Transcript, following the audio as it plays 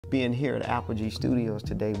Being here at APOGEE Studios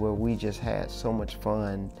today, where we just had so much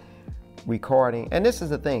fun recording. And this is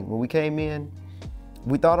the thing, when we came in,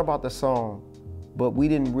 we thought about the song, but we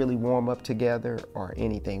didn't really warm up together or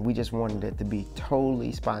anything. We just wanted it to be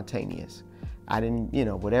totally spontaneous. I didn't, you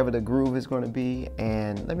know, whatever the groove is going to be.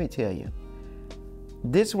 And let me tell you,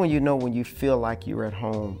 this is when you know when you feel like you're at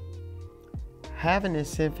home. Having this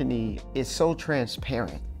symphony is so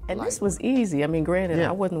transparent. And like, this was easy. I mean, granted,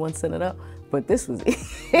 I wasn't the one setting it up, but this was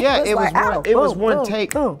easy. Yeah, it was one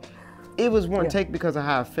take. It was one take because of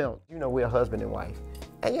how I felt. You know, we're husband and wife.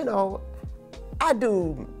 And you know,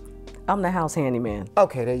 I'm the house handyman.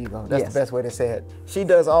 Okay, there you go. That's the best way to say it. She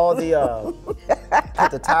does all the,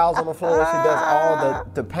 put the tiles on the floor. She does all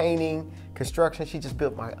the painting, construction. She just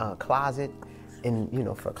built my closet and, you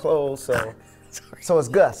know, for clothes. So it's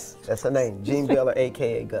Gus, that's her name, Jean Baylor,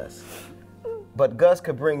 AKA Gus. But Gus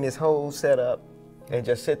could bring this whole setup and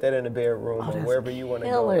just sit there in the bedroom or wherever you want to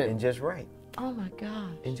go and just write. Oh my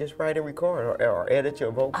God. And just write and record or edit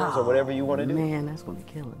your vocals or whatever you want to do. Man, that's gonna be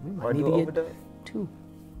killing. We might need to get two.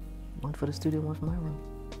 One for the studio, one for my room.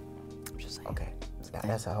 I'm just saying. Okay,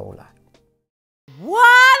 that's a whole lot.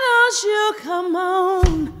 Why don't you come on?